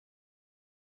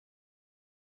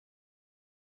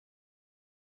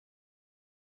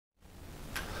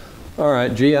All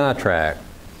right, GI tract.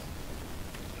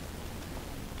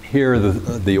 Here are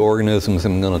the organisms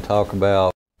I'm going to talk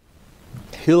about.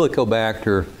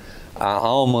 Helicobacter, I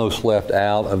almost left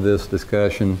out of this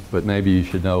discussion, but maybe you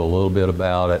should know a little bit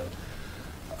about it.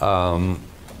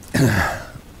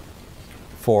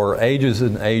 For ages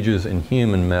and ages in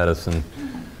human medicine,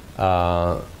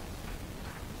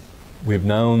 we've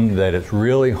known that it's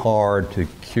really hard to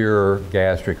cure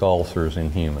gastric ulcers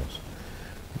in humans.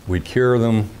 We'd cure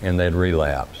them and they'd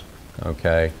relapse,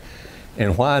 okay?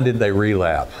 And why did they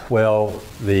relapse? Well,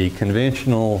 the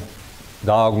conventional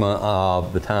dogma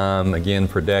of the time, again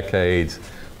for decades,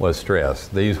 was stress.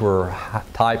 These were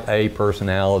type A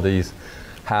personalities,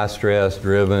 high stress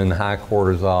driven, high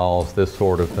cortisols, this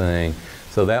sort of thing.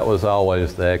 So that was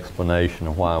always the explanation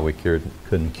of why we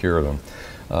couldn't cure them.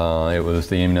 It was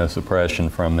the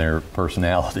immunosuppression from their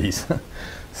personalities.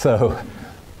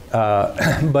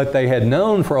 But they had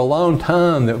known for a long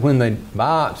time that when they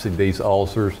biopsied these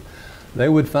ulcers, they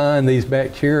would find these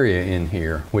bacteria in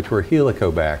here, which were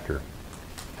Helicobacter.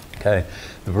 Okay,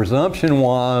 the presumption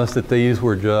was that these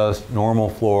were just normal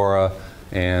flora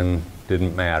and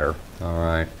didn't matter. All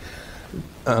right.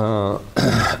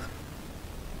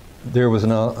 There was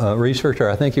a researcher,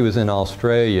 I think he was in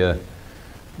Australia,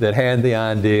 that had the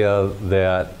idea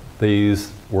that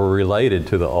these were related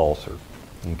to the ulcer.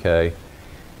 Okay.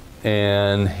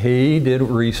 And he did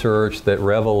research that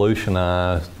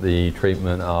revolutionized the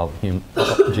treatment of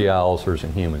GI ulcers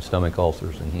in humans, stomach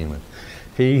ulcers in humans.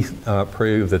 He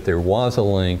proved that there was a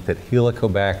link that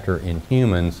Helicobacter in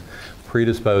humans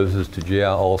predisposes to GI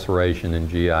ulceration and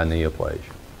GI neoplasia.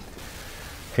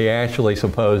 He actually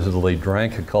supposedly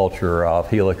drank a culture of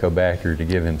Helicobacter to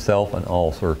give himself an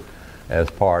ulcer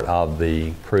as part of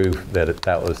the proof that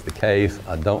that was the case.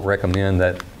 I don't recommend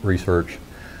that research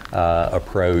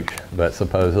approach, but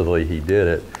supposedly he did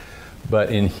it. But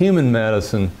in human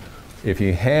medicine, if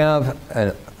you have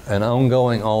an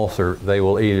ongoing ulcer, they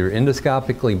will either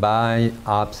endoscopically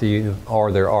biopsy,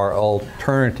 or there are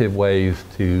alternative ways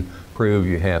to prove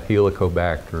you have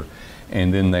Helicobacter,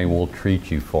 and then they will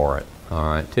treat you for it. All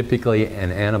right, typically an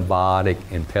antibiotic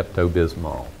and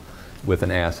Pepto-Bismol with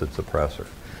an acid suppressor.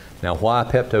 Now, why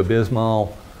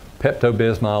Pepto-Bismol?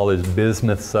 Pepto-Bismol is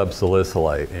bismuth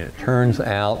subsalicylate, and it turns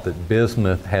out that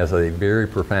bismuth has a very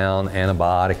profound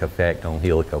antibiotic effect on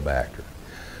Helicobacter.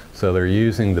 So they're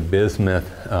using the bismuth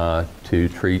to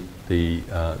treat the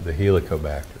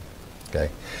Helicobacter. Okay.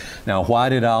 Now, why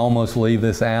did I almost leave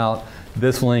this out?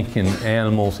 This link in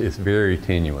animals is very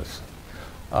tenuous.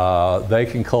 They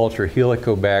can culture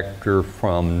Helicobacter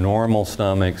from normal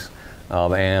stomachs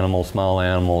of animals, small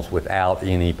animals, without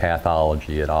any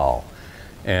pathology at all.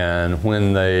 And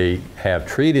when they have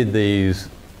treated these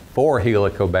for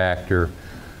Helicobacter,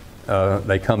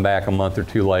 they come back a month or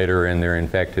two later and they're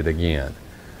infected again.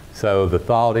 So the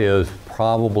thought is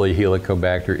probably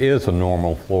Helicobacter is a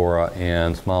normal flora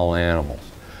in small animals.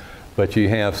 But you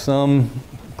have some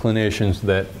clinicians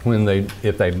that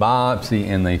if they biopsy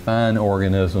and they find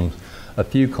organisms, a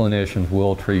few clinicians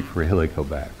will treat for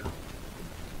Helicobacter.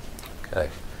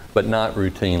 Okay, but not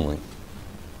routinely.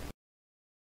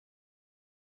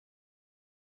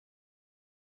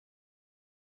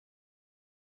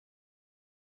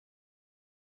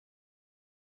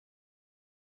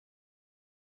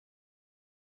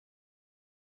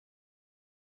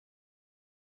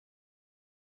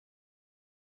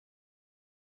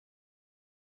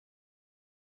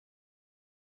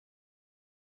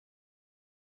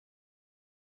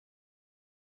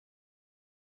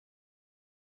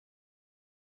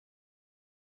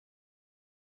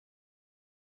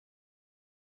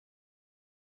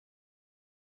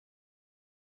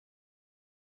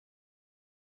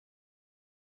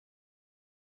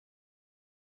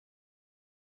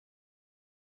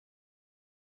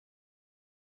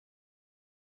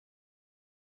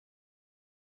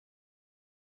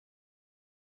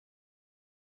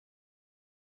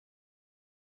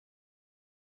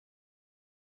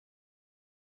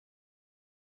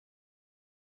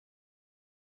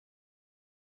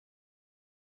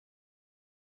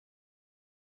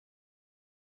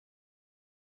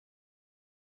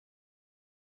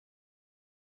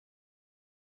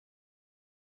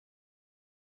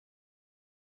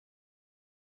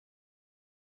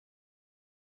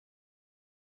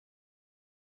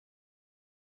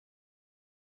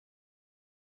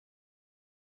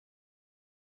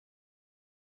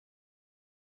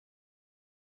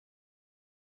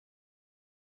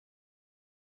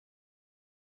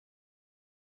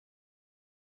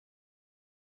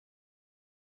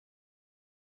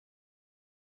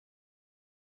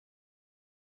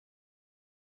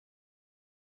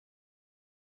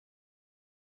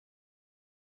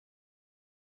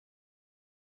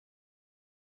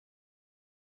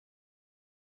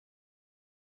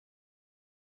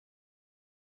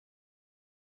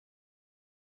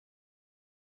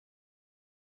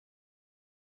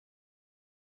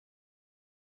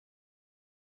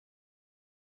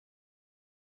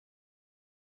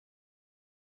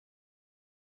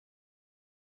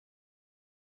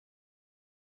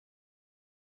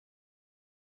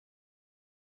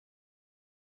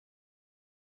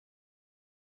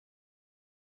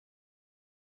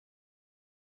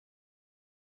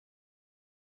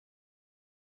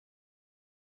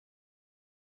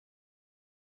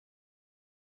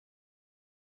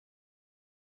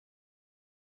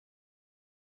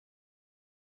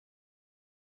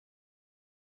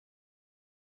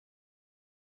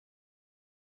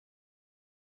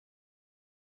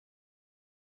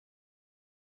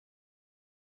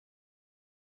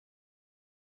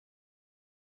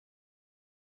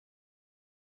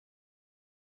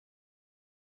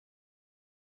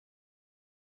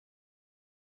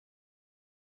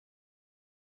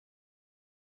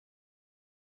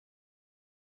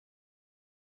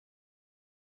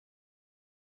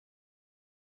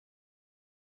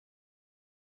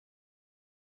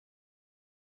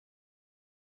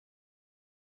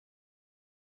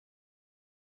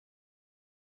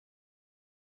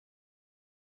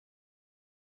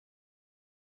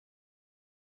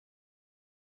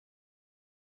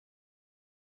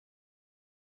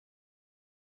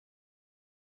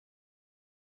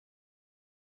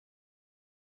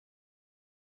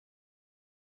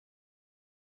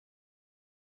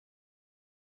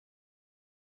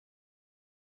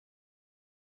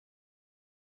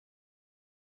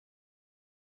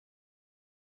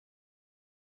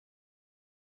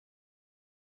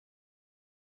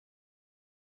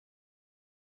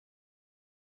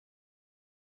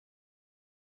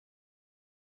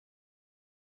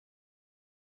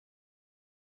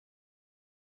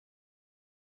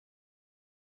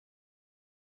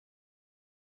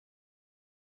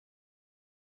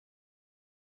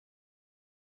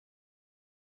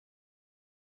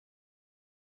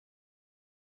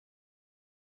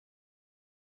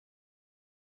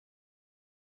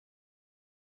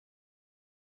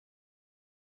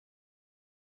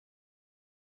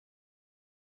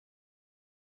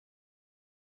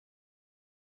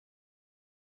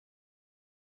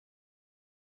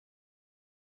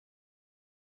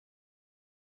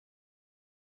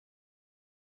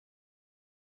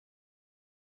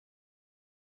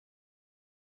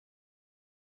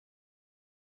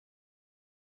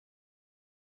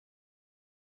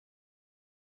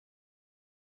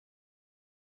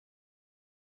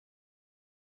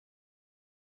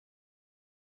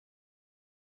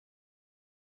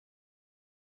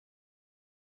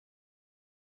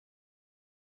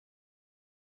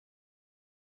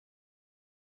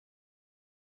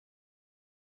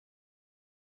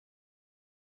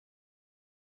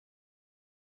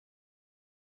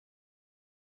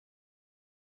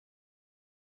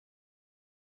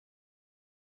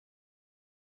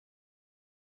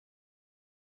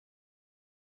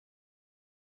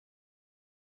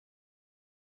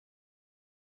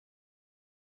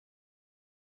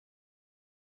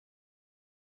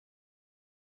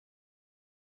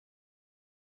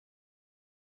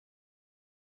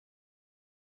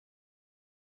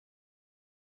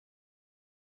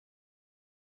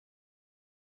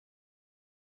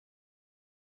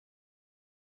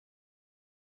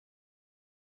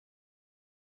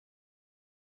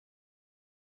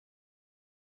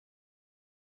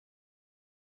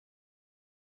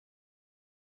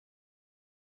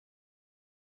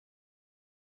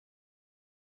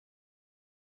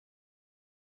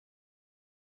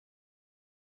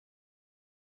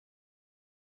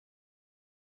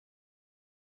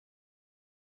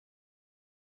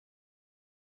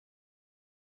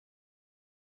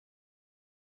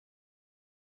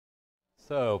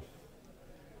 So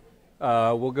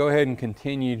we'll go ahead and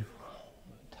continue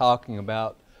talking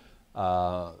about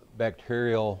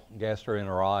bacterial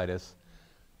gastroenteritis.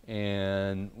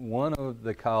 And one of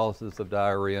the causes of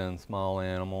diarrhea in small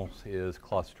animals is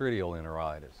Clostridial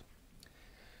enteritis.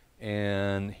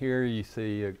 And here you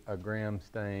see a gram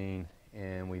stain,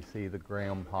 and we see the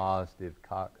gram-positive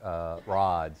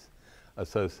rods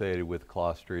associated with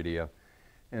Clostridia.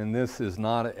 And this is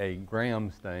not a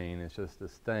gram stain, it's just a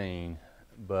stain,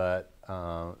 but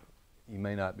you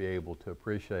may not be able to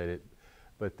appreciate it,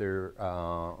 but there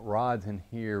are rods in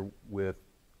here with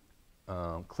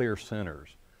clear centers,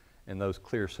 and those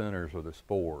clear centers are the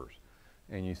spores.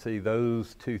 And you see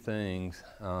those two things,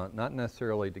 not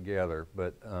necessarily together,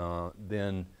 but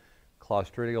then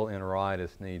Clostridial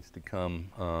enteritis needs to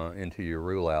come into your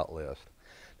rule-out list.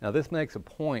 Now this makes a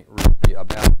point really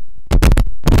about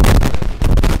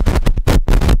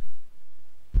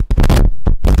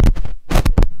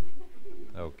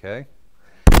okay.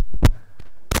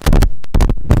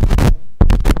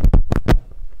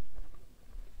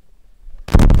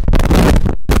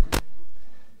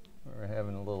 We're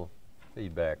having a little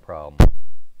feedback problem.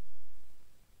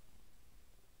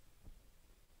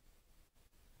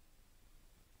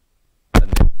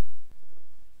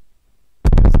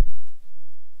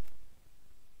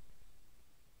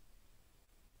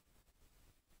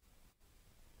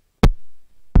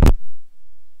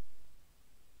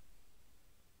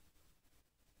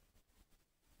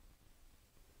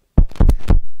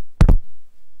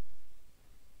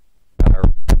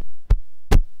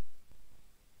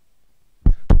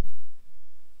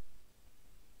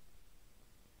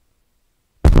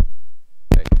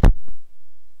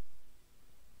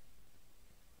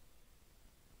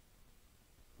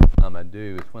 I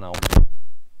do is when I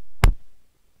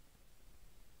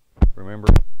remember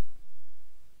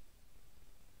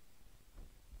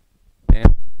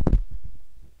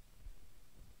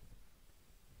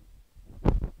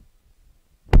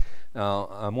now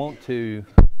I want to,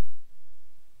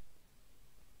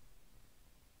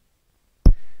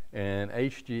 and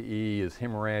HGE is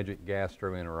hemorrhagic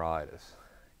gastroenteritis.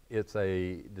 It's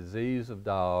a disease of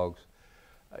dogs,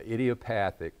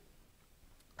 idiopathic,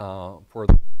 for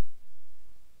the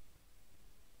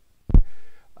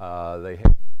they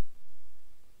have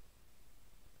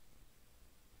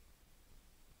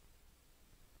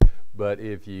but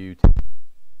if you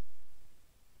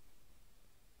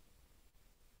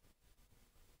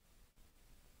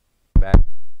back,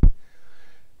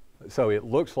 so it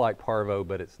looks like parvo,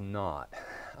 but it's not.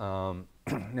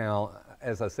 Now,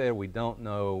 as I said, we don't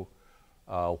know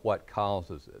what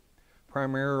causes it.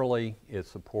 Primarily,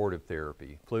 it's supportive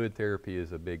therapy. Fluid therapy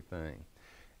is a big thing.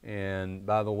 And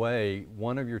by the way,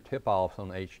 one of your tip-offs on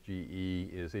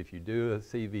HGE is if you do a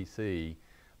CVC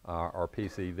or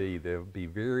PCV, they'll be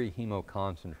very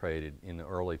hemoconcentrated in the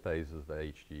early phases of the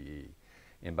HGE.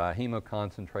 And by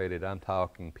hemoconcentrated, I'm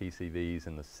talking PCVs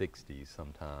in the 60s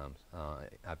sometimes.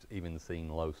 I've even seen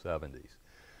low 70s.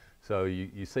 So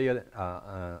you see an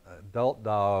adult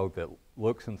dog that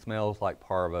looks and smells like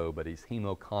parvo, but he's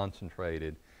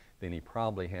hemoconcentrated, then he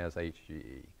probably has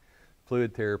HGE.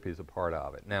 Fluid therapy is a part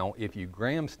of it. Now, if you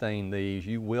gram stain these,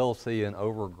 you will see an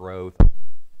overgrowth of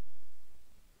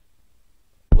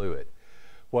fluid.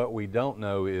 What we don't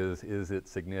know is it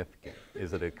significant?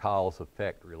 Is it a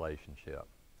cause-effect relationship?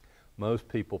 Most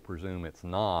people presume it's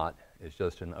not. It's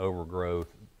just an overgrowth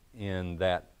in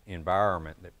that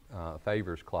environment that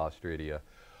favors Clostridia.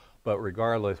 But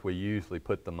regardless, we usually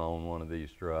put them on one of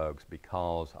these drugs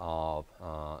because of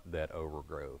that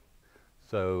overgrowth.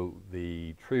 So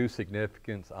the true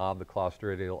significance of the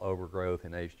Clostridial overgrowth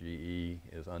in HGE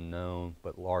is unknown,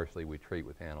 but largely we treat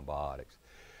with antibiotics.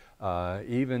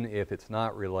 Even if it's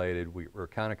not related, we're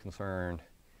kind of concerned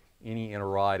any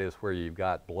enteritis where you've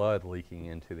got blood leaking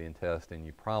into the intestine,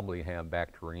 you probably have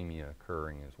bacteremia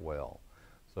occurring as well.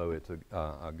 So it's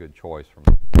a good choice from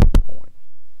that point.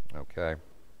 Okay.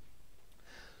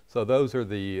 So those are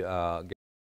the